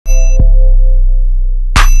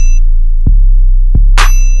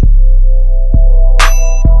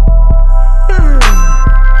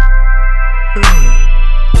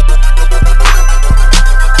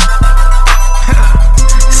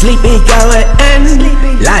Sleepy going in,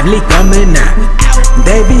 lively coming out.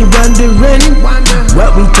 They be wondering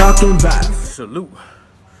what we talking about. Salute.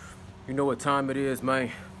 You know what time it is, man.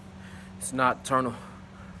 It's nocturnal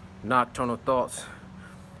thoughts,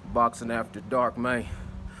 boxing after dark, man.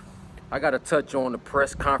 I gotta touch on the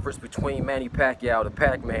press conference between Manny Pacquiao, the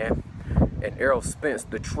Pac-Man, and Errol Spence,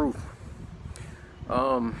 the Truth.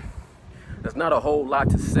 There's not a whole lot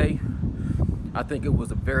to say. I think it was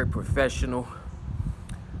a very professional,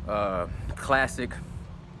 classic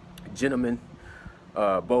gentleman.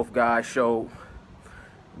 Both guys showed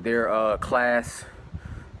their class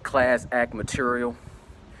act material.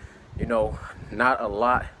 You know, not a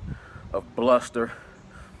lot of bluster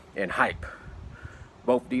and hype.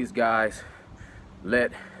 Both these guys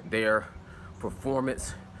let their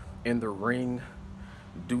performance in the ring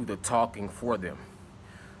do the talking for them.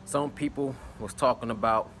 Some people was talking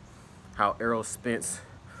about how Errol Spence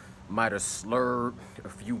might have slurred a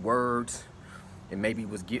few words and maybe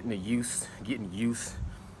was getting used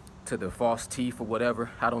to the false teeth or whatever.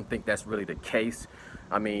 I don't think that's really the case.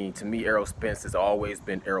 I mean, to me, Errol Spence has always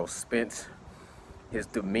been Errol Spence. His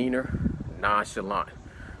demeanor, nonchalant.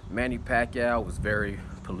 Manny Pacquiao was very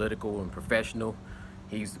political and professional.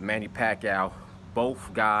 He's Manny Pacquiao.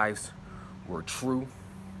 Both guys were true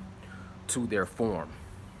to their form.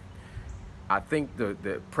 I think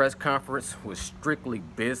the press conference was strictly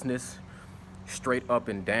business, straight up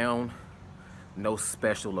and down, no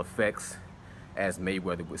special effects, as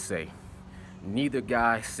Mayweather would say. Neither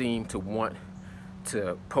guy seemed to want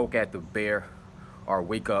to poke at the bear or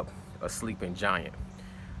wake up a sleeping giant.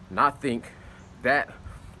 And I think that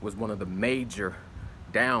was one of the major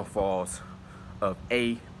downfalls of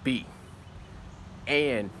A.B.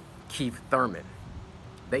 and Keith Thurman.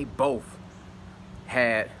 They both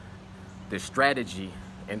had the strategy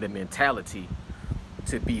and the mentality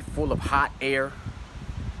to be full of hot air,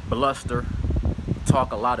 bluster,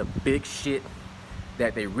 talk a lot of big shit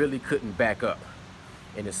that they really couldn't back up.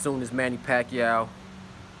 And as soon as Manny Pacquiao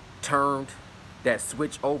turned that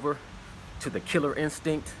switch over to the killer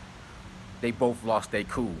instinct, they both lost their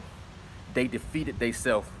cool. They defeated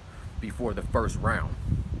themselves before the first round.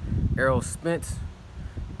 Errol Spence,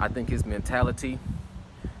 I think his mentality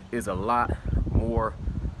is a lot more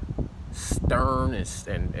stern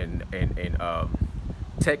and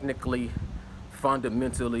technically,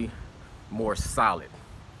 fundamentally more solid.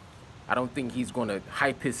 I don't think he's gonna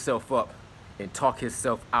hype himself up and talk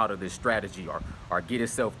himself out of this strategy or get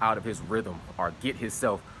himself out of his rhythm or get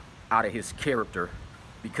himself out of his character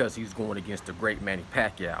because he's going against the great Manny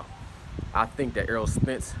Pacquiao. I think that Errol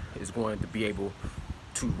Spence is going to be able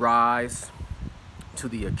to rise to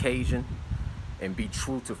the occasion and be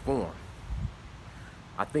true to form.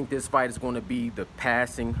 I think this fight is going to be the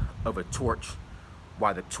passing of a torch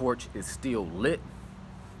while the torch is still lit,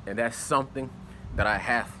 and that's something that I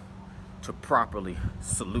have to properly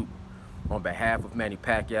salute. On behalf of Manny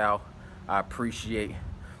Pacquiao, I appreciate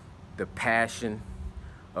the passion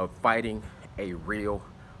of fighting a real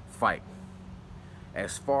fight.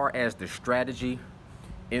 As far as the strategy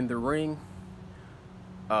in the ring,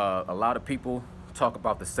 a lot of people talk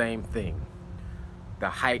about the same thing. The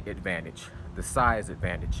height advantage, the size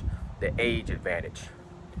advantage, the age advantage,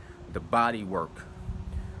 the body work,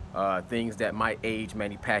 things that might age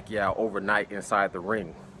Manny Pacquiao overnight inside the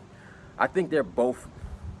ring. I think they're both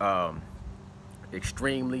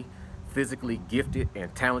extremely physically gifted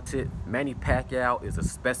and talented. Manny Pacquiao is a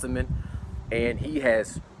specimen, and he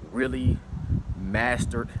has really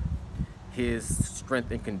mastered his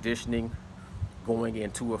strength and conditioning going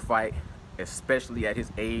into a fight, especially at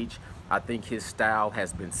his age. I think his style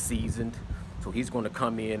has been seasoned, so he's going to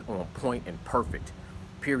come in on point and perfect,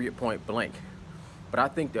 period, point blank. But I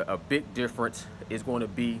think that a big difference is going to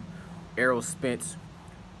be Errol Spence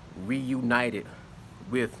reunited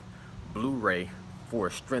with Blu-ray for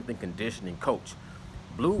a strength and conditioning coach.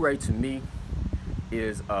 Blu-ray to me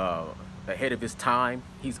is ahead of his time.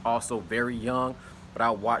 He's also very young, but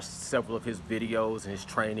I watched several of his videos and his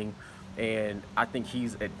training, and I think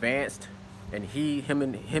he's advanced. And him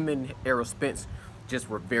and Errol Spence just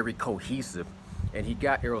were very cohesive, and he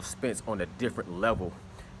got Errol Spence on a different level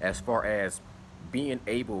as far as being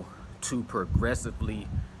able to progressively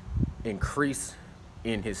increase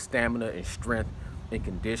in his stamina and strength and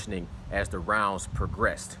conditioning as the rounds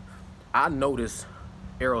progressed. I noticed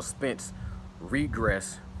Errol Spence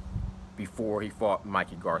regress before he fought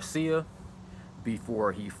Mikey Garcia,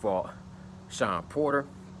 before he fought Sean Porter,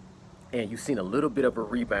 and you've seen a little bit of a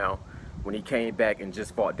rebound when he came back and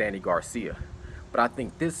just fought Danny Garcia. But I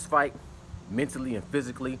think this fight, mentally and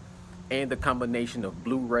physically, and the combination of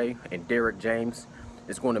Blu-ray and Derrick James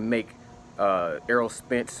is going to make Errol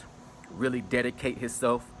Spence really dedicate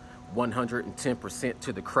himself 110%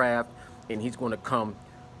 to the craft, and he's going to come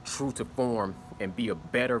true to form and be a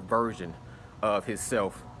better version of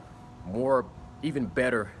himself, more even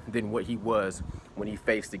better than what he was when he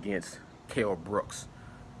faced against Kell Brooks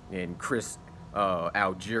and Chris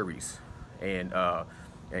Algieri's and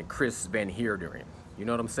Chris Van Heerderen. You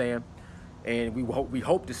know what I'm saying? And we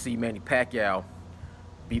hope to see Manny Pacquiao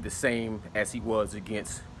be the same as he was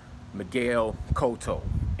against Miguel Cotto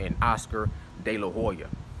and Oscar De La Hoya.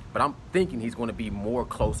 But I'm thinking he's going to be more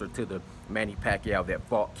closer to the Manny Pacquiao that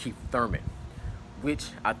fought Keith Thurman, which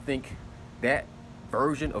I think that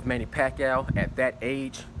version of Manny Pacquiao at that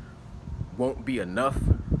age won't be enough.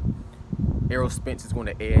 Errol Spence is going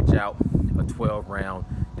to edge out a 12-round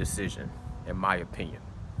decision, in my opinion.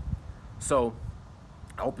 So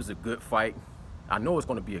I hope it's a good fight. I know it's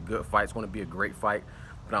going to be a good fight. It's going to be a great fight,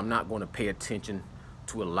 but I'm not going to pay attention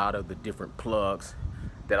to a lot of the different plugs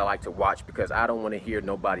that I like to watch, because I don't want to hear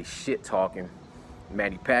nobody shit talking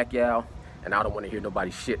Manny Pacquiao, and I don't want to hear nobody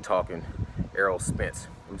shit talking Errol Spence.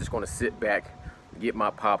 I'm just going to sit back, get my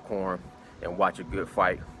popcorn, and watch a good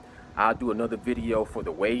fight. I'll do another video for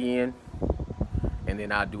the weigh-in, and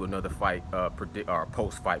then I'll do another fight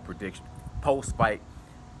post-fight prediction, post-fight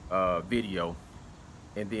video,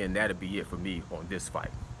 and then that'll be it for me on this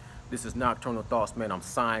fight. This is Nocturnal Thoughts, man. I'm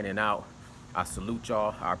signing out. I salute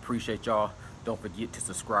y'all. I appreciate y'all. Don't forget to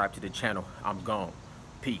subscribe to the channel. I'm gone.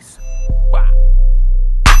 Peace. Wow.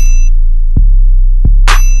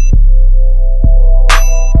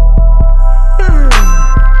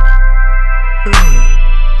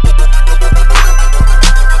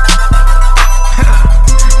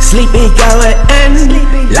 Sleepy going in,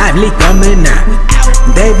 lively coming out.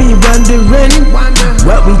 They be wondering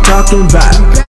what we talking about.